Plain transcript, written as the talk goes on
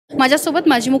माझ्यासोबत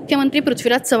माजी मुख्यमंत्री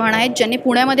पृथ्वीराज चव्हाण आहेत, ज्यांनी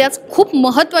पुण्यामध्ये आज खूप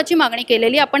महत्त्वाची मागणी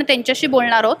केलेली. आपण त्यांच्याशी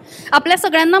बोलणार आहोत. आपल्या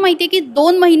सगळ्यांना माहिती आहे की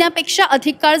 2 महिन्यापेक्षा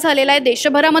अधिक काळ झालेला आहे,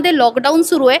 देशभरामध्ये लॉकडाऊन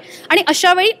सुरू आहे आणि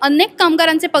अशा वेळी अनेक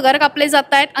कामगारांचे पगार कापले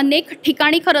जात आहेत. अनेक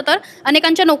ठिकाणी खरं तर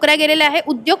अनेकांच्या नोकऱ्या गेलेल्या आहे,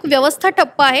 उद्योग व्यवस्था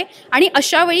ठप्प आहे आणि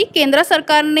अशा वेळी केंद्र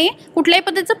सरकारने कुठल्याही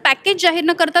पद्धतीचं पॅकेज जाहीर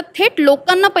न करता थेट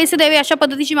लोकांना पैसे द्यावे अशा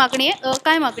पद्धतीची मागणी आहे.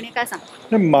 काय मागणी आहे, काय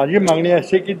सांगा? माझी मागणी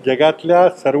अशी की जगातल्या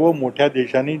सर्व मोठ्या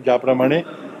देशांनी ज्याप्रमाणे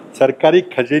सरकारी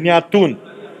खजिन्यातून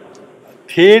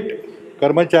थेट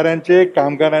कर्मचाऱ्यांचे,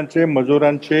 कामगारांचे,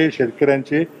 मजुरांचे,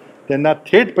 शेतकऱ्यांचे त्यांना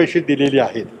थेट पैसे दिलेले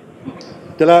आहेत,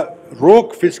 त्याला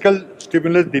रोख फिस्कल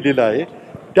स्टिम्युलस दिलेला आहे,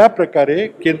 त्या प्रकारे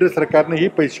केंद्र सरकारने ही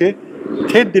पैसे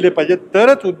थेट दिले पाहिजेत,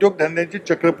 तरच उद्योगधंद्यांची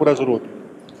चक्र पुरा सुरू होते.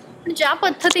 ज्या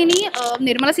पद्धतीने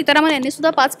निर्मला सीतारामन यांनी सुद्धा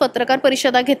 5 पत्रकार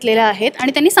परिषदा घेतलेल्या आहेत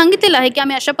आणि त्यांनी सांगितलेलं आहे की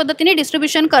आम्ही अशा पद्धतीने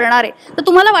डिस्ट्रीब्युशन करणार आहे, तर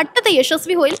तुम्हाला वाटतं ते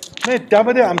यशस्वी होईल? नाही,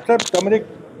 त्यामध्ये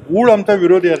गूढ आमचा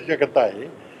विरोध याच्याकरता आहे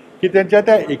की त्यांच्या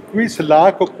त्या 21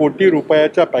 लाख कोटी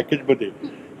रुपयाच्या पॅकेजमध्ये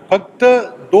फक्त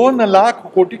 2 लाख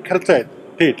कोटी खर्च आहेत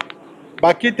थेट.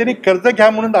 बाकी त्यांनी कर्ज घ्या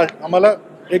म्हणून आम्हाला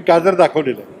एक गाजर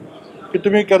दाखवलेलं आहे की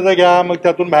तुम्ही कर्ज घ्या, मग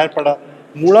त्यातून बाहेर पडा.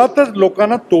 मुळातच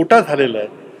लोकांना तोटा झालेला आहे.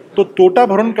 तो तोटा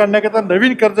भरून काढण्याकरता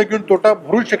नवीन कर्ज घेऊन तोटा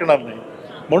भरू शकणार नाही,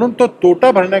 म्हणून तो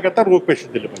तोटा भरण्याकरता रोख पैसे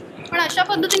दिले पाहिजे. पण अशा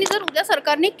पद्धतीने जर उद्या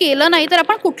सरकारने केलं नाही तर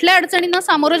आपण कुठल्या अडचणींना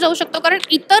सामोरं जाऊ शकतो? कारण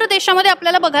इतर देशामध्ये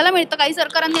आपल्याला बघायला मिळतं काही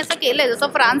सरकारांनी असं केलंय, जसं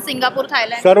फ्रान्स, सिंगापूर,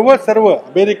 थायलंड. सर्व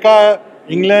America,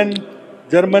 England,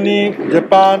 Germany,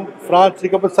 Japan, France,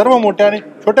 Singapore सर्व मोठ्या आणि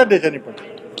छोट्या देशांनी पण,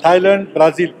 थायलंड,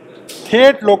 ब्राझील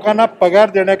थेट लोकांना पगार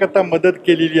देण्याकरता मदत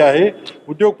केलेली आहे.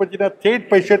 उद्योगपतींना थेट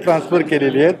पैसे ट्रान्सफर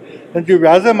केलेले आहेत, त्यांची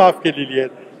व्याजं माफ केलेली आहेत,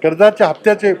 कर्जाच्या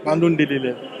हप्त्याचे बांधून दिलेले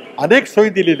आहेत, अनेक सोयी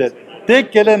दिलेल्या आहेत. ते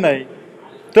केलं नाही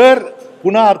तर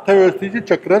पुन्हा अर्थव्यवस्थेची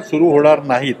चक्र सुरू होणार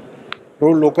नाहीत,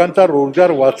 लोकांचा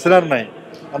रोजगार वाचणार नाही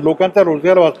आणि लोकांचा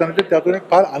रोजगार वाचण्याचे त्यातून एक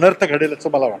फार अनर्थ घडेल असं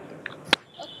मला वाटतं.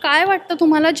 काय वाटतं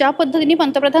तुम्हाला, ज्या पद्धतीने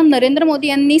पंतप्रधान नरेंद्र मोदी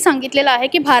यांनी सांगितलेलं आहे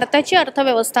की भारताची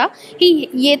अर्थव्यवस्था ही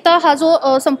येता हा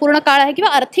जो संपूर्ण काळ आहे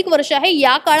किंवा आर्थिक वर्ष आहे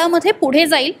या काळामध्ये पुढे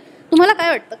जाईल, तुम्हाला काय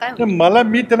वाटतं? काय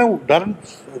मी त्यांना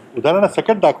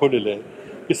उदाहरणासकट दाखवलेलं आहे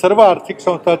की सर्व आर्थिक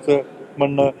संस्थांचं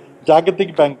म्हणणं,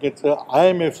 जागतिक बँकेचं,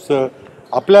 IMFचं,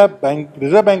 आपल्या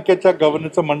रिझर्व्ह बँकेच्या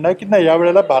गव्हर्नरचं म्हणणं आहे की नाही,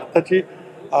 यावेळेला भारताची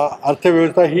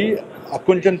अर्थव्यवस्था ही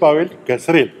आकुंचन पावेल,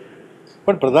 घसरेल.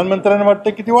 पण प्रधानमंत्र्यांना वाटतं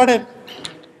की ती वाढेल,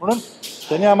 म्हणून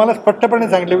त्यांनी आम्हाला स्पष्टपणे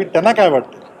सांगितलं की त्यांना काय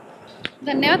वाटतं.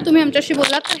 धन्यवाद, तुम्ही आमच्याशी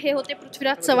बोललात. तर हे होते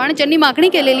पृथ्वीराज चव्हाण, ज्यांनी मागणी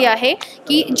केलेली आहे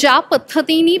की ज्या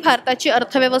पद्धतीने भारताची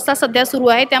अर्थव्यवस्था सध्या सुरू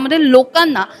आहे त्यामध्ये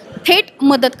लोकांना थेट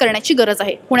मदत करण्याची गरज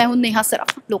आहे. पुण्याहून नेहा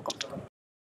सराफ, लोकमत.